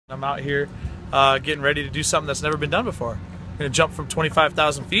I'm out here getting ready to do something that's never been done before. We're going to jump from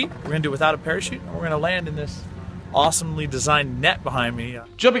 25,000 feet. We're going to do it without a parachute, and we're going to land in this awesomely designed net behind me.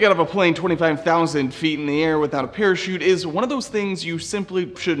 Jumping out of a plane 25,000 feet in the air without a parachute is one of those things you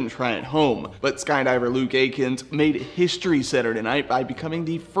simply shouldn't try at home. But skydiver Luke Aikins made history Saturday night by becoming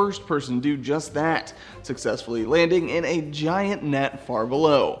the first person to do just that, successfully landing in a giant net far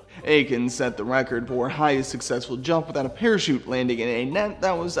below. Aikins set the record for highest successful jump without a parachute, landing in a net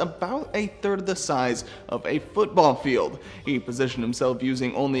that was about a third of the size of a football field. He positioned himself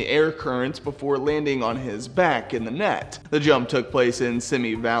using only air currents before landing on his back in the net. The jump took place in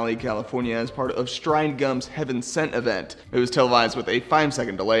Simi Valley, California as part of Stride Gump's Heaven Sent event. It was televised with a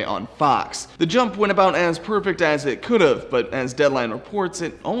 5-second delay on Fox. The jump went about as perfect as it could have, but as Deadline reports,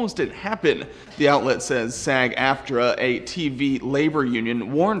 it almost didn't happen. The outlet says SAG-AFTRA, a TV labor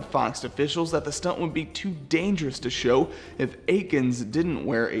union, warned Fox officials that the stunt would be too dangerous to show if Aikins didn't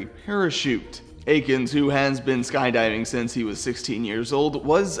wear a parachute. Aikins, who has been skydiving since he was 16 years old,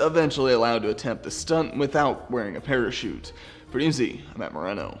 was eventually allowed to attempt the stunt without wearing a parachute. For Newsy, I'm Matt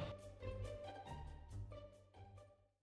Moreno.